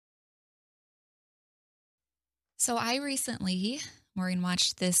So I recently, Maureen,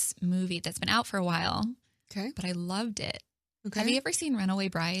 watched this movie that's been out for a while. Okay. But I loved it. Okay. Have you ever seen Runaway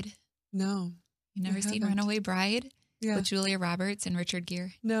Bride? No. You've never seen haven't. Runaway Bride? Yeah. With Julia Roberts and Richard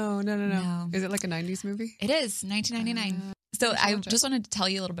Gere? No. No. Is it like a 90s movie? It is, 1999. So I I should watch it. just wanted to tell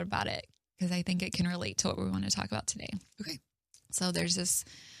you a little bit about it because I think it can relate to what we want to talk about today. Okay. So there's this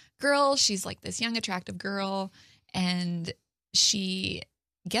girl, she's like this young, attractive girl, and she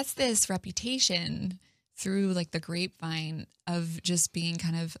gets this reputation through like the grapevine of just being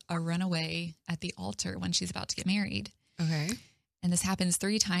kind of a runaway at the altar when she's about to get married. Okay. And this happens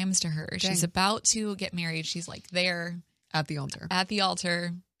 3 times to her. Dang. She's about to get married. She's like there At the altar. at the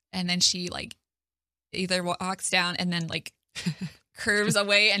altar. And then she like either walks down and then like curves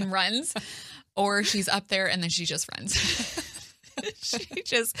away and runs, or she's up there and then she just runs.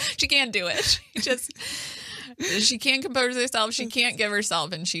 she can't do it. She can't compose herself. She can't give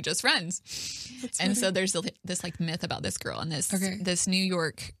herself, and she just runs. And so there's this like myth about this girl, and this New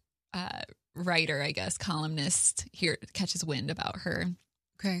York writer, I guess, columnist here catches wind about her.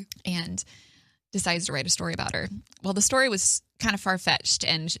 Okay. And decides to write a story about her. Well, the story was kind of far-fetched,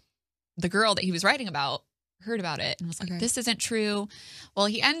 and the girl that he was writing about heard about it and was like, this isn't true. Well,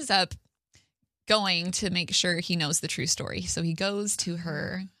 he ends up going to make sure he knows the true story. So he goes to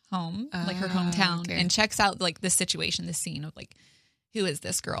her home, like her hometown, and checks out like this situation, this scene of like, who is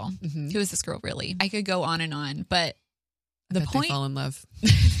this girl? Mm-hmm. Who is this girl really? I could go on and on, but the point... They fall in love.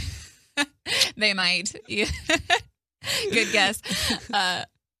 They might. Yeah. Good guess.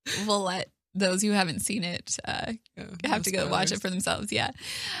 We'll let those who haven't seen it have to go watch it for themselves. Yeah.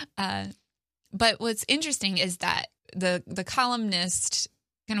 But what's interesting is that the columnist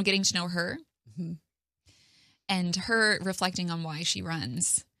kind of getting to know her and her reflecting on why she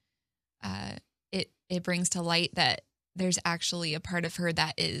runs, it brings to light that there's actually a part of her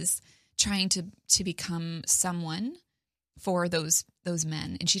that is trying to become someone for those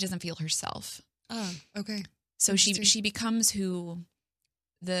men, and she doesn't feel herself. Oh, okay. So she becomes who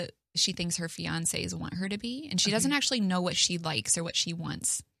she thinks her fiancés want her to be, and she doesn't actually know what she likes or what she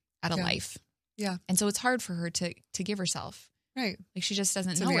wants out of life. Yeah. And so it's hard for her to give herself. Right. Like she just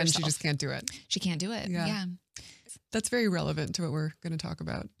doesn't So know in the end, herself. she just can't do it. She can't do it. Yeah. Yeah. That's very relevant to what we're going to talk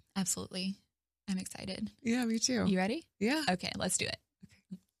about. Absolutely. I'm excited. Yeah, me too. You ready? Yeah. Okay, let's do it.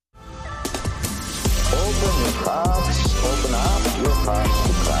 Open your hearts, open up your hearts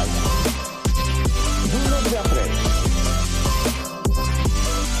to Christ. Do not be afraid.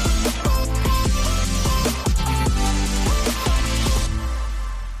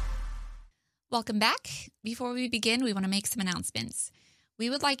 Welcome back. Before we begin, we want to make some announcements. We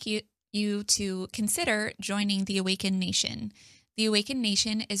would like you to consider joining the Awaken Nation. The Awaken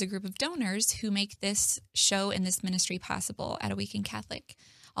Nation is a group of donors who make this show and this ministry possible at Awaken Catholic.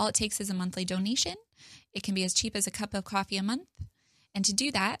 All it takes is a monthly donation. It can be as cheap as a cup of coffee a month. And to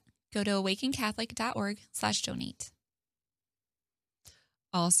do that, go to awakencatholic.org/donate.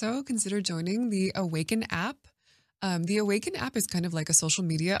 Also, consider joining the Awaken app. The Awaken app is kind of like a social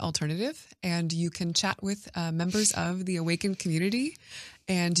media alternative, and you can chat with members of the Awaken community,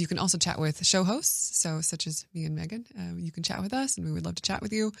 and you can also chat with show hosts, such as me and Megan. You can chat with us, and we would love to chat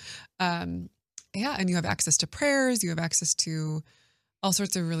with you. And you have access to prayers. You have access to all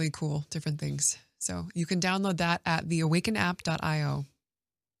sorts of really cool different things. So you can download that at theawakenapp.io.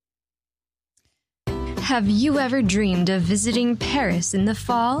 Have you ever dreamed of visiting Paris in the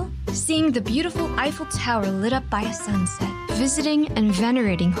fall? Seeing the beautiful Eiffel Tower lit up by a sunset? Visiting and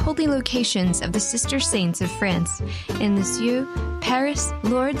venerating holy locations of the Sister Saints of France in Lisieux, Paris,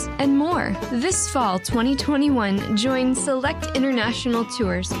 Lourdes, and more? This fall 2021, join Select International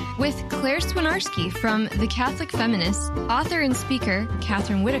Tours with Claire Swinarski from The Catholic Feminist, author and speaker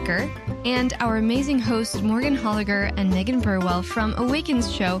Catherine Whitaker, and our amazing hosts Morgan Holliger and Megan Burwell from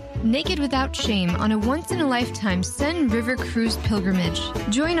Awaken's show Naked Without Shame on a once-in-a-lifetime Seine River Cruise pilgrimage.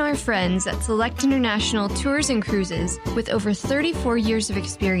 Join our friends at Select International Tours and Cruises. With over 34 years of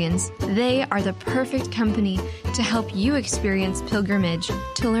experience, they are the perfect company to help you experience pilgrimage.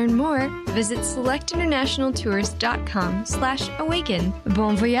 To learn more, visit selectinternationaltours.com/awaken.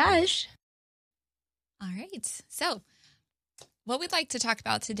 Bon voyage! All right. So what we'd like to talk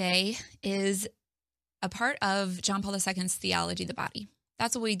about today is a part of John Paul II's Theology of the Body.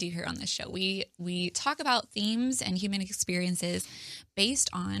 That's what we do here on this show. We talk about themes and human experiences based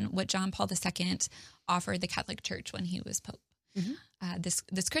on what John Paul II offered the Catholic Church when he was Pope. Mm-hmm.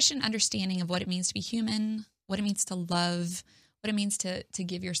 This Christian understanding of what it means to be human, what it means to love, what it means to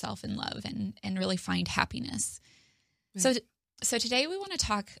give yourself in love and really find happiness. Right. So today we want to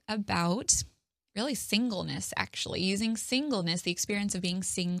talk about really singleness, actually, using singleness, the experience of being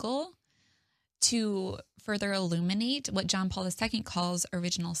single, to further illuminate what John Paul II calls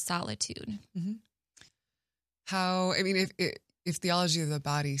original solitude. Mm-hmm. How, I mean, if theology of the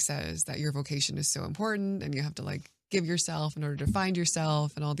body says that your vocation is so important and you have to like give yourself in order to find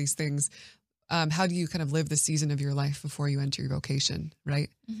yourself and all these things, how do you kind of live the season of your life before you enter your vocation, right?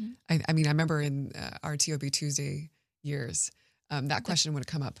 Mm-hmm. I mean, I remember in our TOB Tuesday years, that question would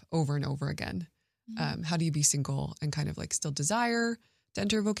come up over and over again. Mm-hmm. How do you be single and kind of like still desire to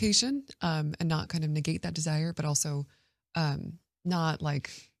enter a vocation and not kind of negate that desire, but also not like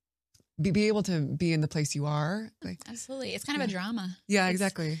be able to be in the place you are? Like, Absolutely. It's kind of a drama. Yeah,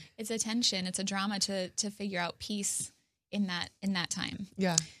 exactly. It's a tension. It's a drama to figure out peace in that time.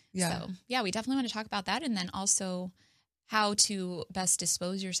 Yeah. Yeah. So yeah, we definitely want to talk about that. And then also how to best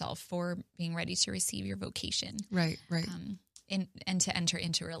dispose yourself for being ready to receive your vocation. Right. And to enter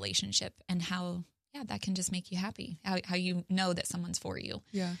into a relationship, and how, that can just make you happy. How you know that someone's for you.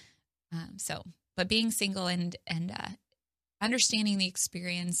 Yeah. But being single and understanding the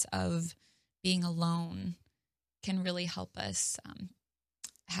experience of being alone can really help us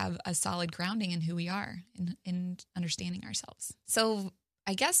have a solid grounding in who we are in understanding ourselves. So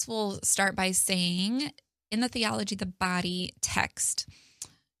I guess we'll start by saying, in the Theology of the Body text,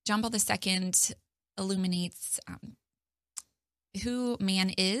 John Paul II illuminates who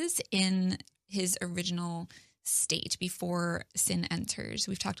man is in his original state before sin enters.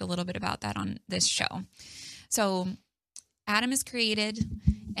 We've talked a little bit about that on this show. So Adam is created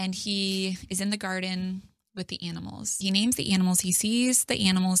and he is in the garden with the animals. He names the animals. He sees the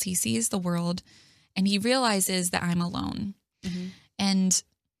animals. He sees the world, and he realizes that I'm alone. Mm-hmm. And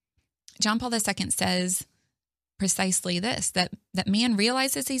John Paul II says precisely this, that man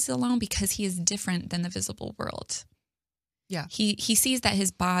realizes he's alone because he is different than the visible world. Yeah. He sees that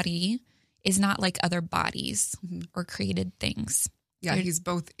his body is not like other bodies Mm-hmm. or created things. Yeah. He's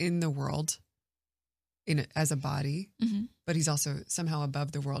both in the world as a body, Mm-hmm. but he's also somehow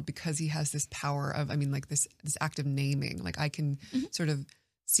above the world because he has this power of, I mean, like this act of naming. Like I can Mm-hmm. sort of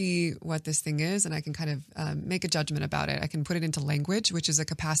see what this thing is, and I can kind of make a judgment about it. I can put it into language, which is a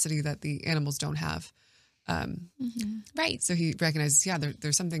capacity that the animals don't have. Mm-hmm. Right. So he recognizes,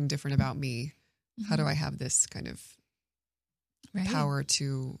 there's something different about me. Mm-hmm. How do I have this kind of Right. power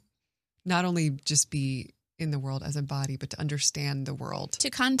to not only just be in the world as a body, but to understand the world? To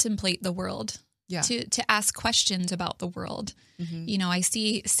contemplate the world. Yeah. To ask questions about the world. Mm-hmm. You know, I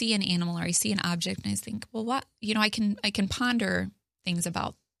see an animal or I see an object and I think, well, what, I can ponder things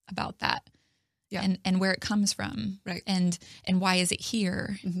about that. Yeah. And where it comes from. Right. And why is it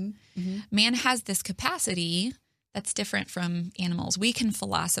here? Mm-hmm. Mm-hmm. Man has this capacity that's different from animals. We can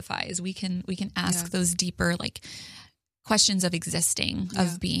philosophize. We can ask those deeper like questions of existing,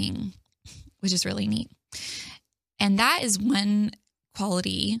 of being, which is really neat. And that is one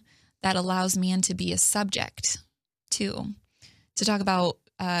quality that allows man to be a subject too. To talk about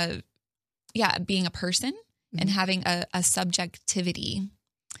being a person and having a subjectivity.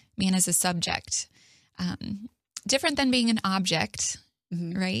 Man is a subject. Different than being an object,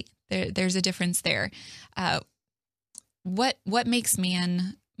 right? There's a difference there. What makes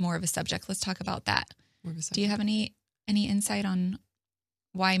man more of a subject? Let's talk about that. Do you have any insight on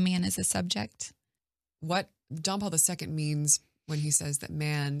why man is a subject? What John Paul II means when he says that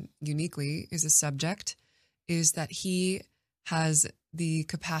man uniquely is a subject is that he has the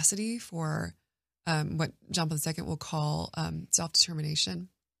capacity for what John Paul II will call self-determination.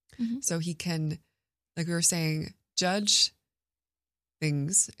 Mm-hmm. So he can, like we were saying, judge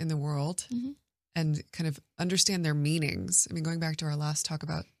things in the world and kind of understand their meanings. I mean, going back to our last talk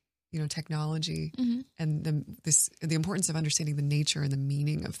about, technology and the importance of understanding the nature and the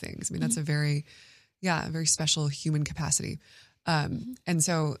meaning of things. I mean, that's a very special human capacity. And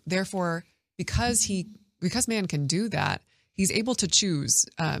so therefore, because man can do that, he's able to choose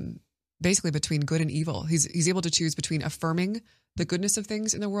basically between good and evil. He's able to choose between affirming the goodness of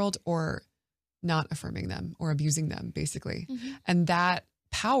things in the world or not affirming them or abusing them, basically. And that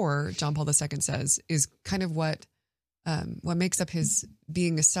power, John Paul II says, is kind of what makes up his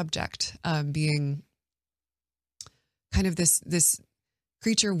being a subject, being kind of this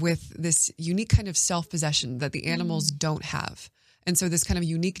creature with this unique kind of self-possession that the animals don't have. And so this kind of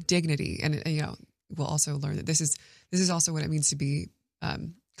unique dignity, and we'll also learn that this is also what it means to be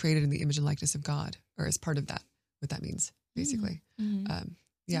created in the image and likeness of God, or as part of that, what that means, basically. I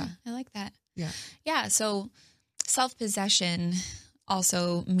like that. Yeah. So self-possession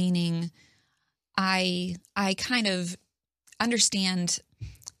also meaning I kind of understand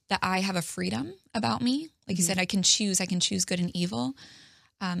that I have a freedom about me. Like you said, I can choose good and evil.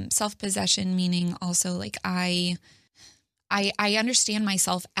 Self-possession meaning also like I understand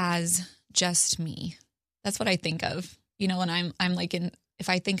myself as just me. That's what I think of, when I'm like if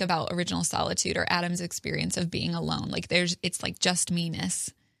I think about original solitude or Adam's experience of being alone, like it's like just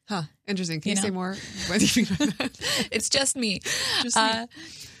me-ness. Huh. Interesting. Can you say more? What do you mean by that? It's just me. Just me.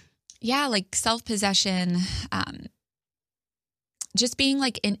 Yeah, like self-possession, just being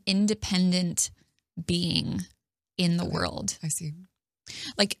like an independent being in the world. I see.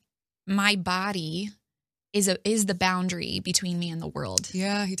 Like my body is the boundary between me and the world.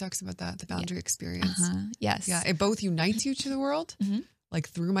 Yeah, he talks about that, the boundary experience. Yes. Yeah, it both unites you to the world. Mm-hmm. Like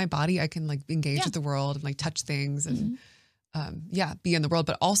through my body, I can like engage with the world and like touch things and be in the world.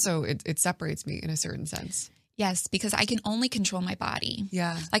 But also it separates me in a certain sense. Yes, because I can only control my body.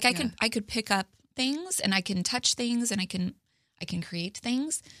 Yeah. Like I could pick up things and I can touch things and I can create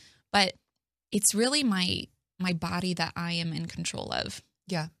things, but it's really my body that I am in control of.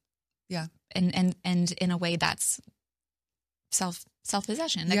 Yeah. Yeah. And in a way that's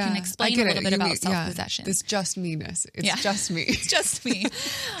self-possession. That can explain a little bit about self-possession. It's just me-ness. It's just me. It's just me.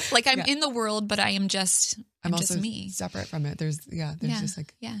 Like I'm in the world, but I'm just also me. Separate from it. There's just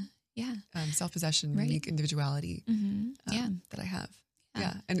like self-possession, unique individuality that I have.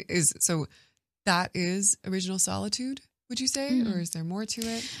 Yeah. And that is original solitude, would you say? Mm-hmm. Or is there more to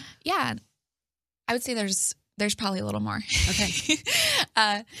it? Yeah. I would say there's probably a little more. Okay.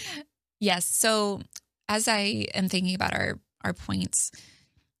 Yes. So as I am thinking about our points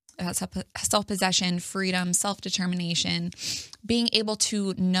about self-possession, freedom, self-determination, being able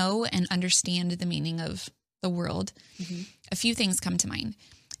to know and understand the meaning of the world, a few things come to mind.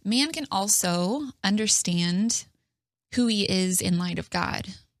 Man can also understand who he is in light of God.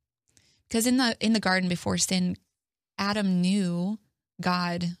 Because in the garden before sin, Adam knew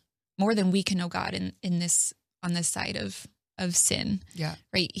God more than we can know God on this side of sin. Yeah.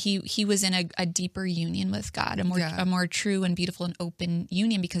 Right. He was in a deeper union with God, a more true and beautiful and open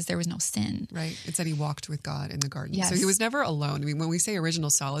union because there was no sin. Right. It said he walked with God in the garden. Yes. So he was never alone. I mean, when we say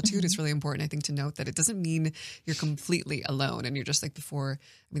original solitude, it's really important, I think, to note that it doesn't mean you're completely alone and you're just like before.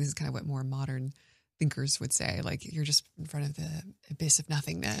 I mean, this is kind of what more modern thinkers would say, like you're just in front of the abyss of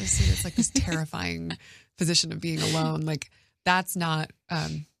nothingness. And it's like this terrifying position of being alone. Like that's not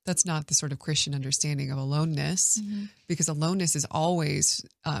the sort of Christian understanding of aloneness, because aloneness is always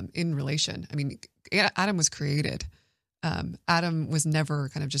in relation. I mean, Adam was created. Adam was never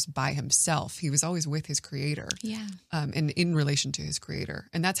kind of just by himself. He was always with his creator, and in relation to his creator.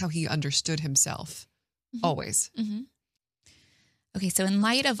 And that's how he understood himself, always. Mm-hmm. Okay, so in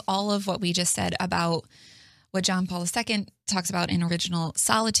light of all of what we just said about what John Paul II talks about in Original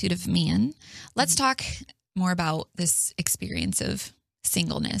Solitude of Man, let's talk more about this experience of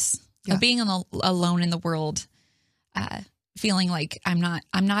singleness, of being alone in the world, feeling like I'm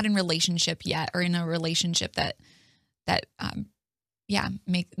not in relationship yet, or in a relationship that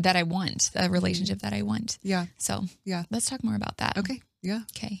I want, a relationship that I want. Yeah. So let's talk more about that. Okay. Yeah.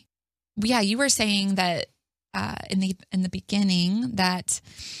 Okay. Yeah, you were saying that in the beginning that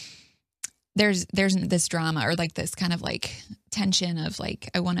there's this drama or like this kind of like tension of like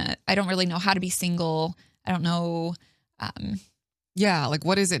I don't really know how to be single. I don't know. Like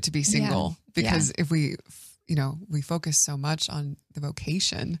what is it to be single? Because if we focus so much on the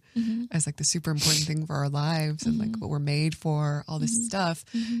vocation as like the super important thing for our lives and like what we're made for, all this stuff.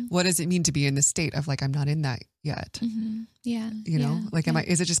 What does it mean to be in the state of like, I'm not in that yet?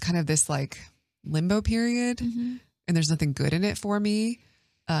 Is it just kind of this like limbo period and there's nothing good in it for me?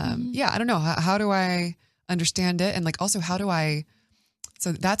 I don't know. How do I understand it? And like, also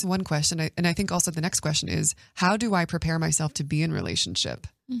so that's one question. And I think also the next question is, how do I prepare myself to be in relationship?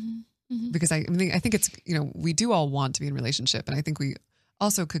 Because I think it's, we do all want to be in relationship. And I think we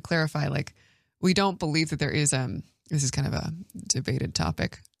also could clarify, like, we don't believe that there is, this is kind of a debated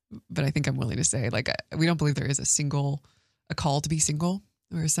topic, but I think I'm willing to say, like, we don't believe there is a call to be single,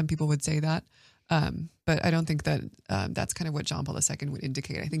 or some people would say that. But I don't think that that's kind of what John Paul II would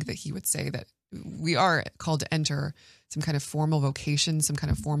indicate. I think that he would say that we are called to enter some kind of formal vocation, some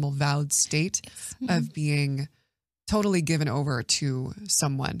kind of formal vowed state of being totally given over to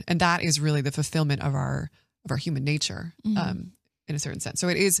someone. And that is really the fulfillment of our human nature in a certain sense. So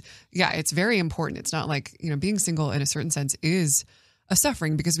it is, it's very important. It's not like, being single in a certain sense is a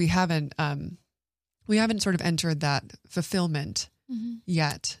suffering because we haven't sort of entered that fulfillment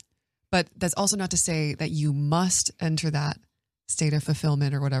yet. But that's also not to say that you must enter that state of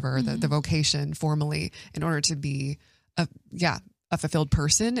fulfillment or whatever, the vocation formally in order to be a fulfilled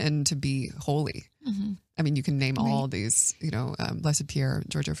person and to be holy. I mean, you can name all these, Blessed Pierre,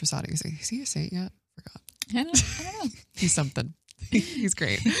 Giorgio Frassati. Is he a saint yet? Forgot. I don't know. He's something. He's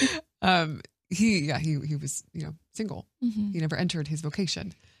great. He was, single. He never entered his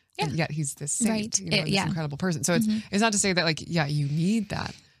vocation. and yet he's this saint, Right. you know, this incredible person. So it's not to say that like, yeah, you need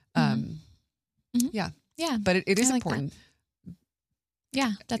that. Yeah. Yeah. But it is I like important.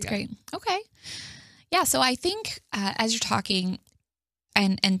 Yeah, that's great. Okay. Yeah, so I think as you're talking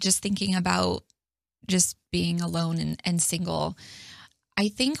and just thinking about just being alone and single, I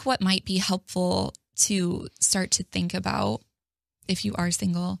think what might be helpful to start to think about if you are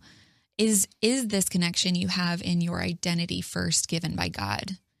single is this connection you have in your identity first given by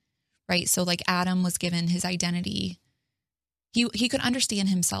God, right? So like Adam was given his identity. He could understand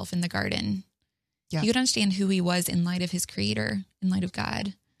himself in the garden. Yeah. He could understand who he was in light of his creator, in light of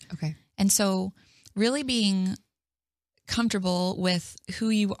God. Okay. And so really being comfortable with who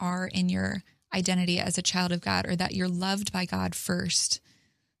you are in your identity as a child of God, or that you're loved by God first,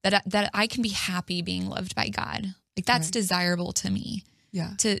 that I can be happy being loved by God. Like that's desirable to me.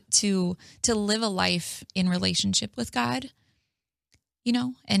 Yeah. To live a life in relationship with God, you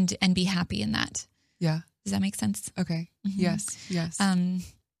know, and be happy in that. Yeah. Does that make sense? Okay. Mm-hmm. Yes.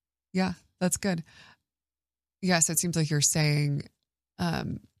 Yeah, that's good. Yeah. So it seems like you're saying,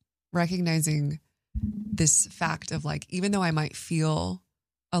 recognizing this fact of like, even though I might feel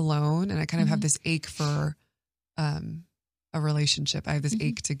alone and I kind of have this ache for a relationship, I have this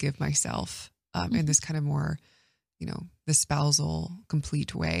ache to give myself in this kind of more, you know, the spousal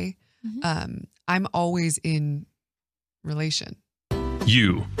complete way. I'm always in relation.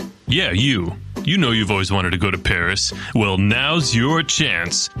 You. Yeah, you. You know you've always wanted to go to Paris. Well, now's your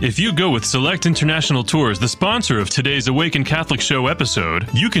chance. If you go with Select International Tours, the sponsor of today's Awaken Catholic Show episode,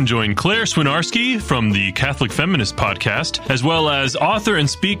 you can join Claire Swinarski from the Catholic Feminist podcast, as well as author and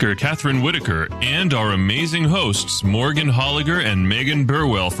speaker Catherine Whitaker, and our amazing hosts Morgan Holliger and Megan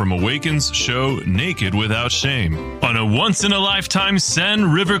Burwell from Awaken's show Naked Without Shame, on a once-in-a-lifetime Seine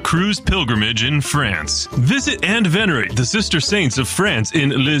River cruise pilgrimage in France. Visit and venerate the sister saints of France in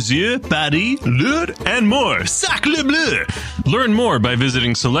Lisieux, Paris, Lourdes, and more. Sacre bleu! Learn more by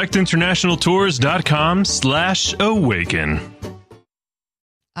visiting selectinternationaltours.com/awaken.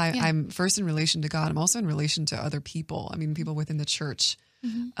 I'm first in relation to God. I'm also in relation to other people. I mean, people within the church.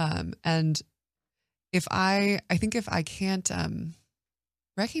 And if I can't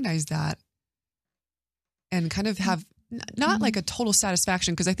recognize that and kind of have not like a total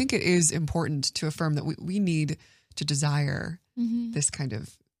satisfaction, because I think it is important to affirm that we need to desire this kind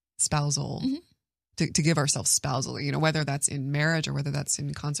of spousal, to give ourselves spousal, you know, whether that's in marriage or whether that's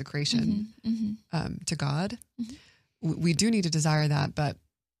in consecration to God. We do need to desire that, but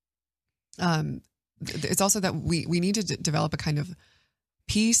it's also that we need to develop a kind of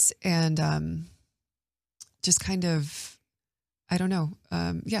peace and just kind of, I don't know,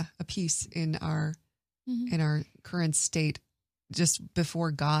 a peace in our current state, just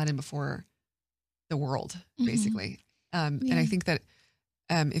before God and before the world, basically. And I think that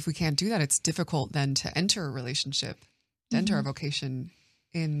if we can't do that, it's difficult then to enter a relationship, to enter a vocation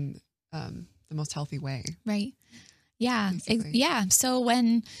in the most healthy way. Right. Yeah. Basically. So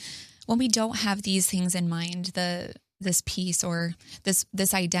when we don't have these things in mind, this peace or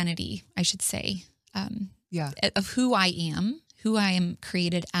this identity, I should say, of who I am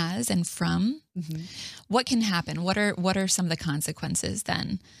created as and from, what can happen? What are some of the consequences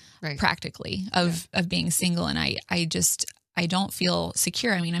then, practically of being single? And I don't feel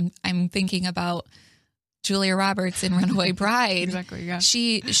secure. I mean, I'm thinking about Julia Roberts in Runaway Bride. Exactly. Yeah.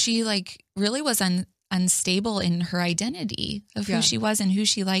 She like really was unstable in her identity of who she was and who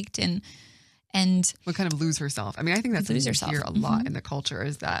she liked, and would kind of lose herself. I mean, I think that's what we hear a lot in the culture,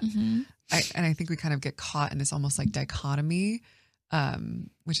 is that, I think we kind of get caught in this almost like dichotomy,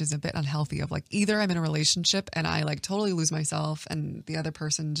 which is a bit unhealthy, of like, either I'm in a relationship and I like totally lose myself and the other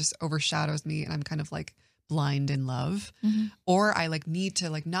person just overshadows me and I'm kind of like blind in love, or I like need to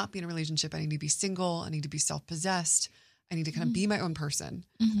like not be in a relationship. I need to be single. I need to be self-possessed. I need to kind of be my own person.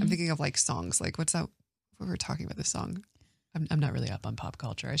 I'm thinking of like songs, like what's that? We were talking about this song. I'm not really up on pop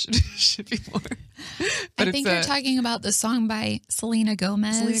culture. I should be more. But I think you're talking about the song by Selena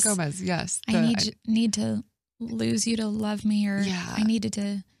Gomez. Selena Gomez, yes. I need to lose you to love me, or I needed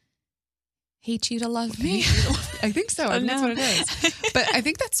to hate you to love me. I think so. I think that's what it is. But I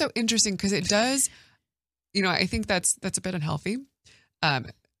think that's so interesting because it does, you know, I think that's a bit unhealthy.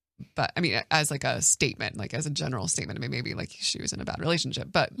 But I mean, as like a statement, like as a general statement, I mean, maybe like she was in a bad relationship,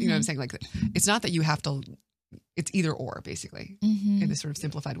 but you know what I'm saying? Like, it's not that you have to, it's either or, basically, in this sort of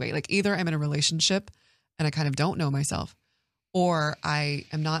simplified way. Like, either I'm in a relationship and I kind of don't know myself, or I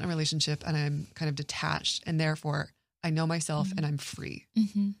am not in a relationship and I'm kind of detached, and therefore I know myself and I'm free.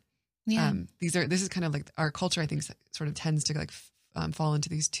 Yeah. This is kind of like our culture, I think, sort of tends to like fall into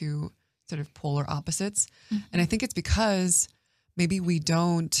these two sort of polar opposites. And I think it's because maybe we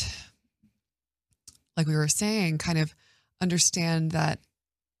don't, like we were saying, kind of understand that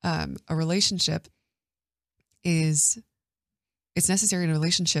a relationship it's necessary in a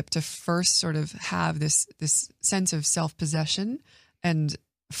relationship to first sort of have this sense of self-possession and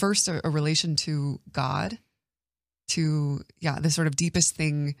first a relation to God, to, the sort of deepest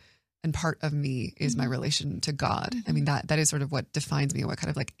thing and part of me is my relation to God. I mean, that is sort of what defines me, what kind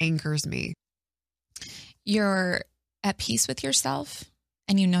of like anchors me. You're at peace with yourself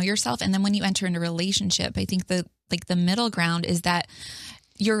and you know yourself. And then when you enter into a relationship, I think the middle ground is that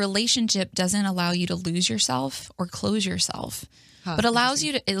your relationship doesn't allow you to lose yourself or close yourself, but it allows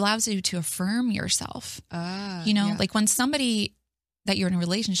you to affirm yourself. Like when somebody that you're in a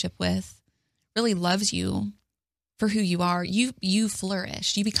relationship with really loves you for who you are, you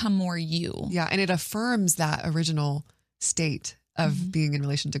flourish, you become more you. Yeah. And it affirms that original state of being in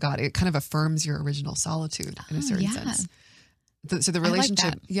relation to God. It kind of affirms your original solitude in a certain sense. So the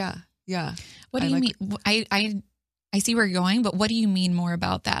relationship, yeah. What do you mean? I see where you're going, but what do you mean more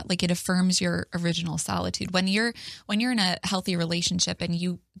about that? Like it affirms your original solitude. When you're in a healthy relationship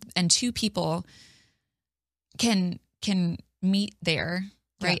and two people can meet there,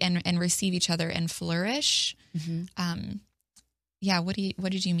 right? And receive each other and flourish. What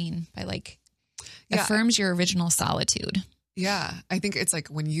did you mean by like affirms your original solitude? Yeah. I think it's like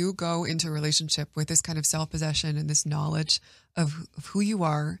when you go into a relationship with this kind of self-possession and this knowledge of who you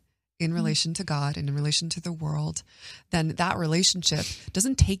are in relation to God and in relation to the world, then that relationship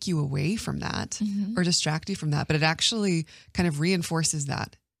doesn't take you away from that or distract you from that, but it actually kind of reinforces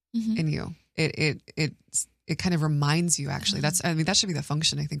that in you. It kind of reminds you, actually. That should be the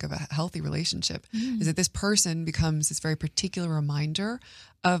function, I think, of a healthy relationship, is that this person becomes this very particular reminder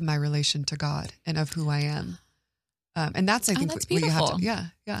of my relation to God and of who I am. And that's, I think, that's what you have beautiful.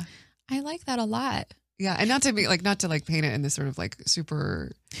 to, yeah. I like that a lot. Yeah. And not to paint it in this sort of like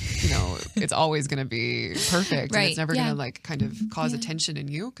super, it's always going to be perfect. Right. And it's never going to like kind of cause a tension in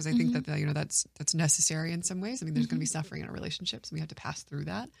you. Cause I think that, that's necessary in some ways. I mean, there's going to be suffering in our relationships and we have to pass through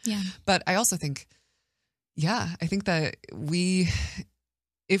that. Yeah. But I also think, I think that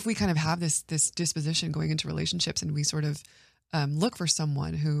if we kind of have this disposition going into relationships and we sort of look for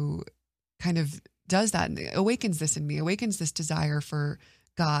someone who kind of does that and awakens this in me, awakens this desire for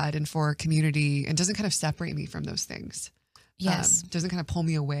God and for community and doesn't kind of separate me from those things. Yes. Doesn't kind of pull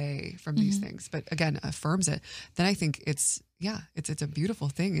me away from these things, but again, affirms it. Then I think it's a beautiful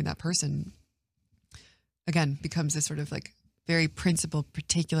thing. And that person, again, becomes this sort of like very principled,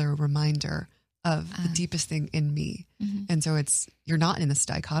 particular reminder of the deepest thing in me. And so you're not in this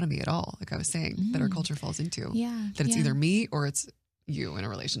dichotomy at all, like I was saying, that our culture falls into. Yeah. That it's either me or it's you in a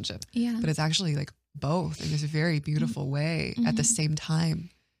relationship. Yeah. But it's actually like both in this very beautiful way at the same time,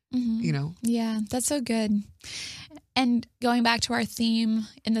 Yeah, that's so good. And going back to our theme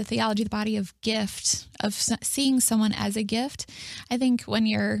in the theology of the body of gift, of seeing someone as a gift, I think when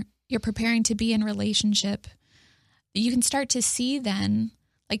you're preparing to be in relationship, you can start to see then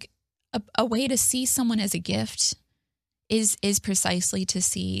like a way to see someone as a gift is precisely to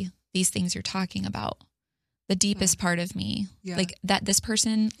see these things you're talking about. The deepest part of me, like that this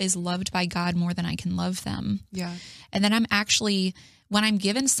person is loved by God more than I can love them. Yeah. And then I'm actually, when I'm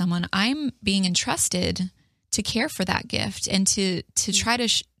given someone, I'm being entrusted to care for that gift and to try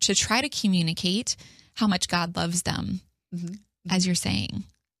to communicate how much God loves them, as you're saying.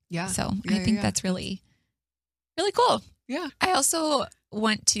 Yeah. So I think that's really, really cool. Yeah. I also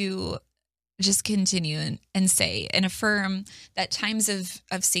want to just continue and say and affirm that times of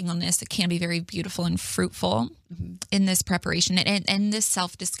singleness can be very beautiful and fruitful in this preparation and this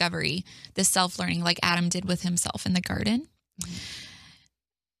self-discovery, this self-learning like Adam did with himself in the garden.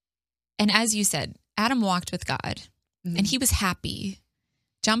 And as you said, Adam walked with God and he was happy.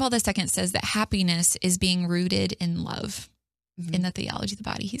 John Paul II says that happiness is being rooted in love in the theology of the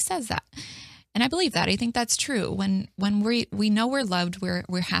body. He says that. And I believe that. I think that's true. When we know we're loved,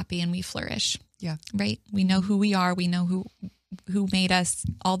 we're happy and we flourish. Yeah. Right? We know who we are. We know who made us,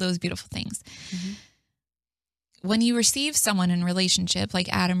 all those beautiful things. When you receive someone in relationship,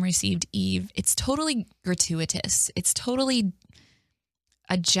 like Adam received Eve, it's totally gratuitous. It's totally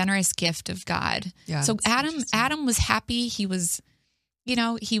a generous gift of God. Yeah. So Adam was happy. He was,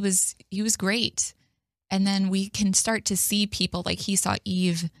 he was great. And then we can start to see people like he saw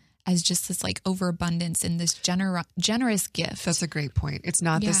Eve as just this like overabundance in this generous gift. That's a great point. It's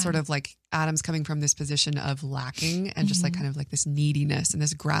not this sort of like Adam's coming from this position of lacking and just like kind of like this neediness and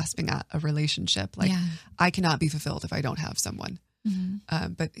this grasping at a relationship. Like I cannot be fulfilled if I don't have someone.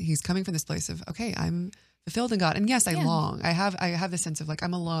 But he's coming from this place of, okay, I'm fulfilled in God. And yes, I long. I have the sense of like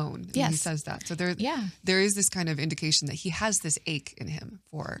I'm alone. And Yes. he says that. So there is this kind of indication that he has this ache in him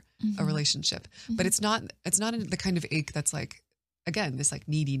for a relationship. But it's not the kind of ache that's like, again, this like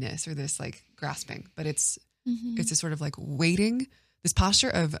neediness or this like grasping, but it's a sort of like waiting, this posture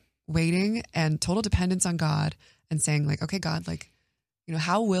of waiting and total dependence on God and saying like, okay, God, like, you know,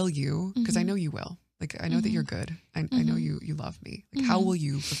 how will you, because I know you will, like, I know that you're good. I know you love me. Like, how will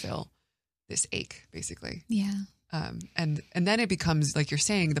you fulfill this ache, basically? Yeah. And then it becomes, like you're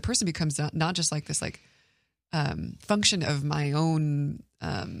saying, the person becomes not just like this, like, function of my own,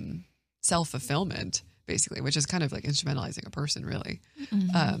 self-fulfillment, basically, which is kind of like instrumentalizing a person, really.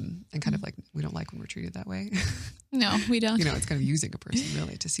 And kind of like, we don't like when we're treated that way. No, we don't. You know, it's kind of using a person,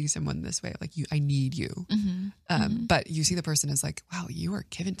 really, to see someone this way, like, I need you. But you see the person as like, wow, you are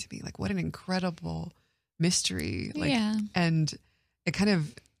given to me. Like, what an incredible mystery. Like, and it kind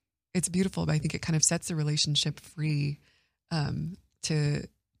of, it's beautiful, but I think it kind of sets the relationship free it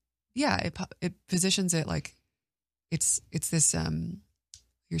positions it like it's this,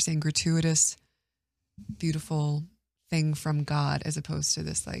 you're saying, gratuitous, beautiful thing from God, as opposed to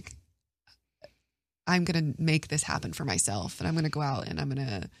this like, I'm going to make this happen for myself, and I'm going to go out and I'm going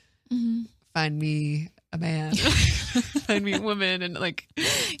to find me a man, find me a woman, and like,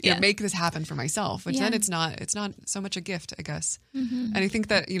 you know, make this happen for myself, which then it's not so much a gift, I guess. And I think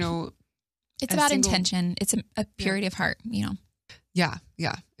that, you know, it's about intention. It's a purity of heart, you know? Yeah,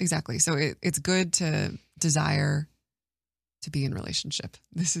 exactly. So it's good to desire to be in relationship.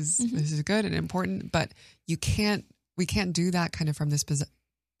 This is good and important, but we can't do that kind of from this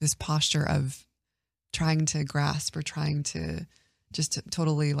posture of trying to grasp or trying to just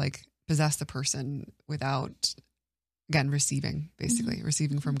totally like possess the person without, again, receiving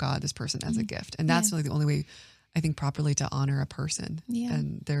from God this person as a gift. And that's really the only way, I think, properly to honor a person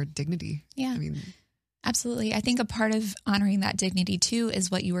and their dignity. Yeah. I mean, absolutely. I think a part of honoring that dignity too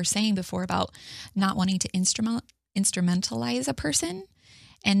is what you were saying before about not wanting to instrumentalize a person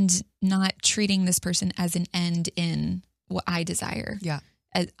and not treating this person as an end in what I desire. Yeah.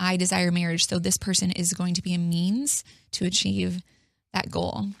 I desire marriage, so this person is going to be a means to achieve that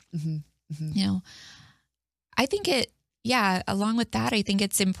goal. You know, I think along with that, I think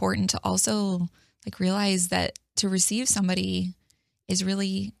it's important to also like realize that to receive somebody is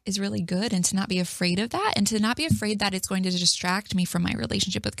really good, and to not be afraid of that, and to not be afraid that it's going to distract me from my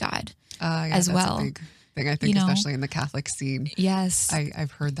relationship with God as well. A big thing, I think, especially in the Catholic scene. Yes.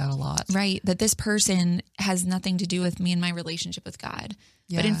 I've heard that a lot. Right. That this person has nothing to do with me and my relationship with God.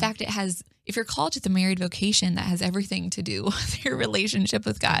 Yeah. But in fact, it has, if you're called to the married vocation, that has everything to do with your relationship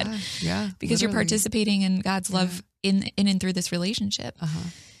with God. Yeah. Because you're participating in God's love in and through this relationship.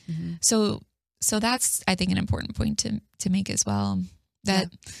 So that's, I think, an important point to make as well. To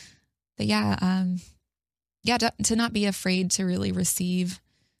not be afraid to really receive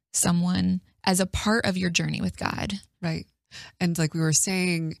someone as a part of your journey with God. Right. And like we were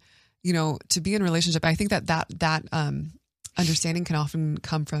saying, you know, to be in a relationship, I think that understanding can often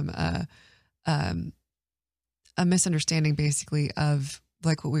come from a misunderstanding, basically, of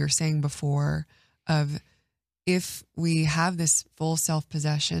like what we were saying before, of if we have this full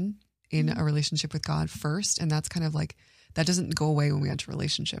self-possession in a relationship with God first, and that's kind of like, that doesn't go away when we enter a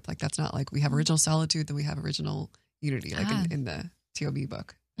relationship. Like, that's not like we have original solitude, then we have original unity, like in the TOB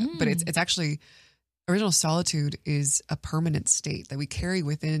book. But it's actually, original solitude is a permanent state that we carry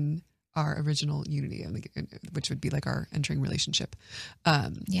within our original unity, which would be like our entering relationship.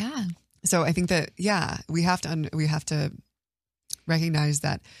 So I think that, we have to recognize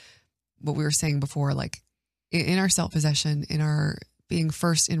that what we were saying before, like in our self-possession, in our being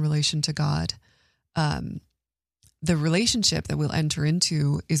first in relation to God, the relationship that we'll enter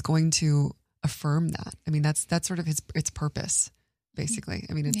into is going to affirm that. I mean, that's sort of its purpose, basically.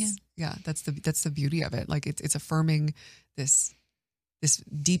 I mean, that's the beauty of it. Like it's affirming this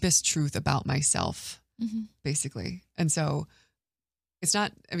deepest truth about myself, basically. And so it's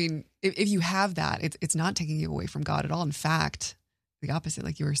not, I mean, if you have that, it's not taking you away from God at all. In fact, the opposite,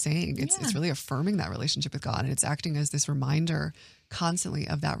 like you were saying, it's really affirming that relationship with God, and it's acting as this reminder constantly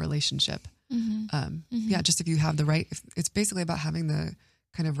of that relationship. Just if you have the right, it's basically about having the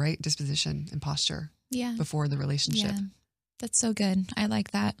kind of right disposition and posture before the relationship. That's so good. I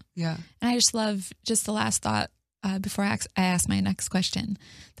like that. Yeah. And I just love just the last thought before I ask my next question,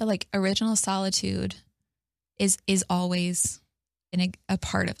 that like original solitude is always a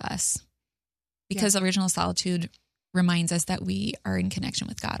part of us, because original solitude reminds us that we are in connection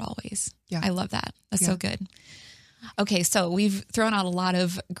with God always. Yeah. I love that. That's so good. Okay. So we've thrown out a lot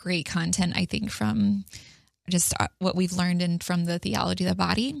of great content, I think, from just what we've learned and from the theology of the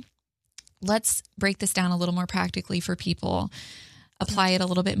body. let's break this down a little more practically for people, apply it a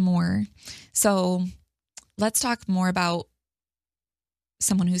little bit more. So let's talk more about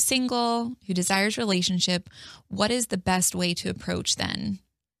someone who's single, who desires relationship. What is the best way to approach then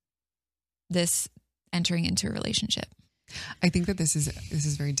this entering into a relationship? I think that this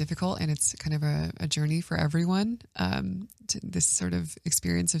is very difficult, and it's kind of a journey for everyone. To this sort of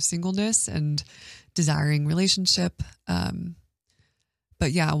experience of singleness and desiring relationship.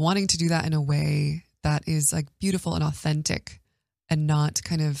 But yeah, wanting to do that in a way that is like beautiful and authentic, and not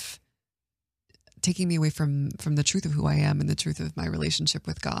kind of taking me away from the truth of who I am and the truth of my relationship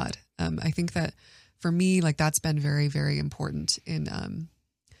with God. I think that for me, like that's been very, very important in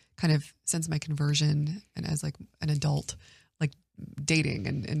kind of since my conversion and as like an adult, like dating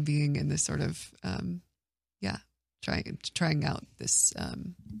and being in this sort of trying out this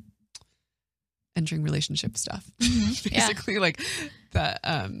entering relationship stuff. Basically like that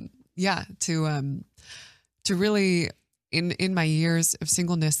to really in my years of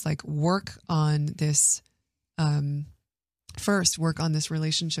singleness, like work on this first work on this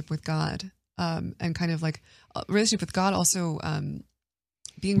relationship with God, and kind of like a relationship with God, also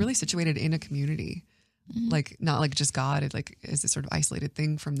being really situated in a community, like not like just God, it like is this sort of isolated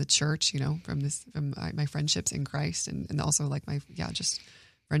thing from the church, you know, from my friendships in Christ, and also like my just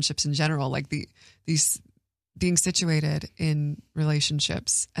friendships in general, like these being situated in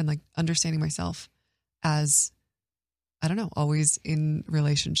relationships and like understanding myself as, I don't know, always in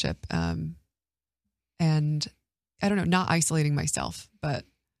relationship, and I don't know, not isolating myself, but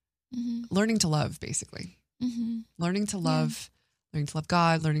learning to love, basically, learning to love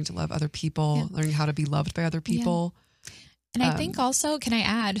God, learning to love other people, learning how to be loved by other people. And I think also, can I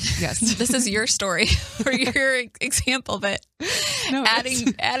add? Yes, this is your story or your example, but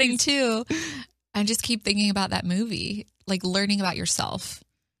adding to, I just keep thinking about that movie, like learning about yourself,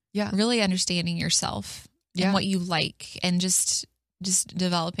 really understanding yourself and what you like, and just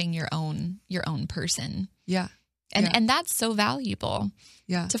developing your own person, and that's so valuable,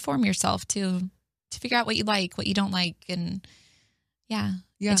 to form yourself, to figure out what you like, what you don't like, and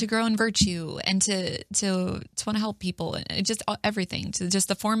and to grow in virtue, and to want to help people, and just everything, to just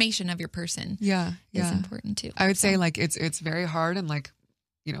the formation of your person is important too. I would say like it's very hard, and like,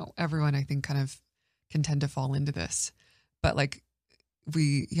 you know, everyone I think kind of can tend to fall into this, but like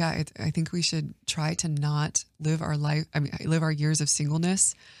I think we should try to not live our life, live our years of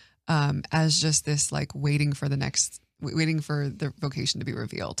singleness as just this like waiting for the vocation to be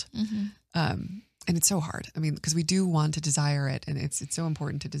revealed. And it's so hard. I mean, because we do want to desire it, and it's so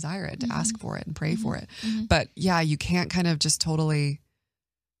important to desire it, to ask for it and pray for it. But you can't kind of just totally,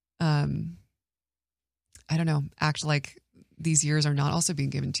 I don't know, act like these years are not also being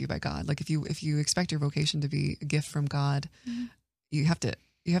given to you by God. Like if you expect your vocation to be a gift from God, you have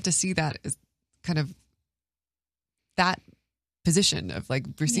to see that as kind of that position of like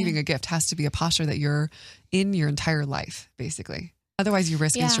receiving a gift has to be a posture that you're in your entire life, basically. Otherwise, you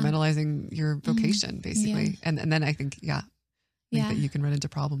risk instrumentalizing your vocation, basically. And then I think, that you can run into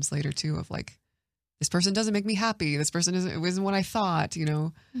problems later too of like, this person doesn't make me happy. This person isn't what I thought, you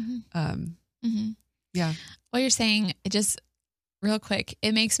know? What you're saying, it just real quick,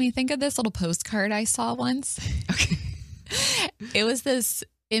 it makes me think of this little postcard I saw once. Okay. It was this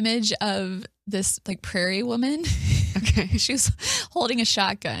image of this like prairie woman. Okay. She was holding a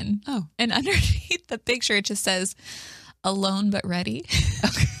shotgun. Oh. And underneath the picture, it just says, "Alone but ready."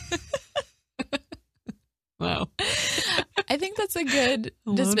 Okay. Wow. I think that's a good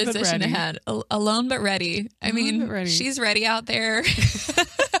disposition to have. Alone but ready. I mean, she's ready out there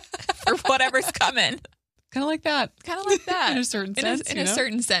for whatever's coming. Kind of like that. In a certain sense. In a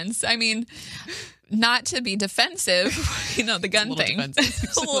certain sense. I mean, not to be defensive, you know, the gun thing.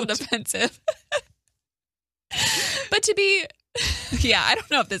 It's a little defensive. But to be, I don't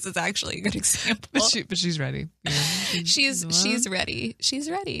know if this is actually a good example. But she's ready. Yeah. She's ready.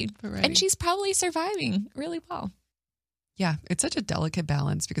 She's ready. And she's probably surviving really well. Yeah. It's such a delicate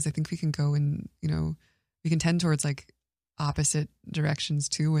balance, because I think we can go in, you know, we can tend towards like opposite directions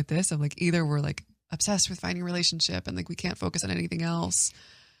too with this, of like either we're like obsessed with finding a relationship and like we can't focus on anything else.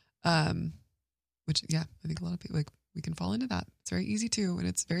 Which I think a lot of people, like, we can fall into that. It's very easy to, and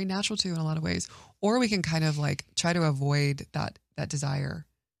it's very natural to in a lot of ways. Or we can kind of like try to avoid that desire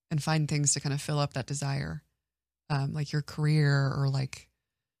and find things to kind of fill up that desire. Like your career, or like,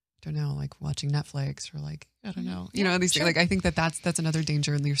 I don't know, like watching Netflix, or like, I don't know, you know, these things. Like, I think that's another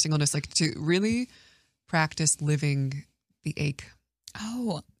danger in your singleness, like to really practice living the ache.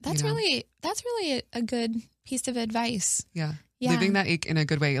 Oh, that's really a good piece of advice. Yeah. Yeah. living that ache in a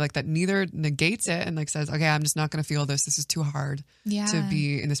good way, like that neither negates it and like says, okay, I'm just not going to feel this. This is too hard to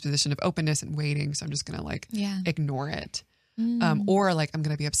be in this position of openness and waiting. So I'm just going to like ignore it. Or like, I'm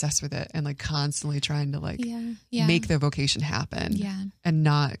going to be obsessed with it and like constantly trying to like make the vocation happen and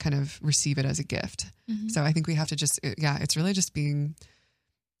not kind of receive it as a gift. So I think we have to just, it's really just being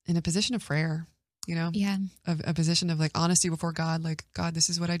in a position of prayer, you know, a position of like honesty before God, like, God,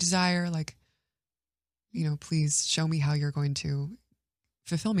 this is what I desire. Like, you know, please show me how you're going to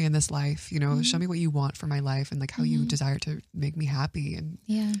fulfill me in this life, you know, show me what you want for my life and like how you desire to make me happy.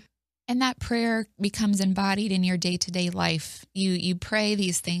 And that prayer becomes embodied in your day-to-day life. You pray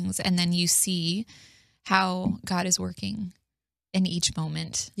these things and then you see how God is working in each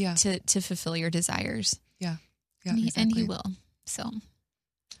moment to fulfill your desires. Yeah. And he will. So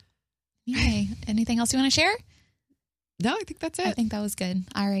anyway, anything else you want to share? No, I think that's it. I think that was good.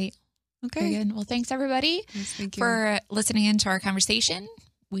 All right. Okay. Very good. Well, thanks everybody for listening into our conversation.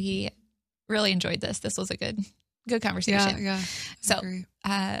 We really enjoyed this. This was a good conversation. Yeah. So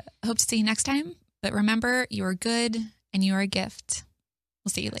hope to see you next time. But remember, you are good and you are a gift. We'll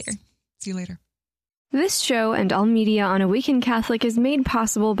see you later. See you later. This show and all media on Awaken Catholic is made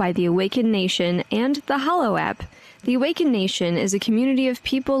possible by the Awaken Nation and the Hallow app. The Awaken Nation is a community of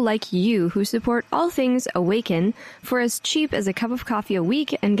people like you who support all things Awaken for as cheap as a cup of coffee a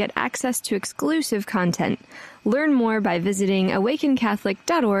week and get access to exclusive content. Learn more by visiting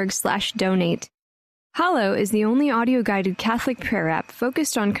awakencatholic.org/donate. Hallow is the only audio-guided Catholic prayer app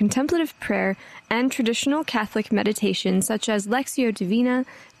focused on contemplative prayer and traditional Catholic meditation such as Lectio Divina,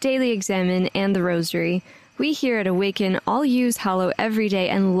 Daily Examen, and the Rosary. We here at Awaken all use Hallow every day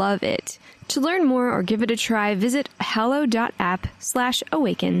and love it. To learn more or give it a try, visit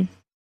hallow.app/awaken.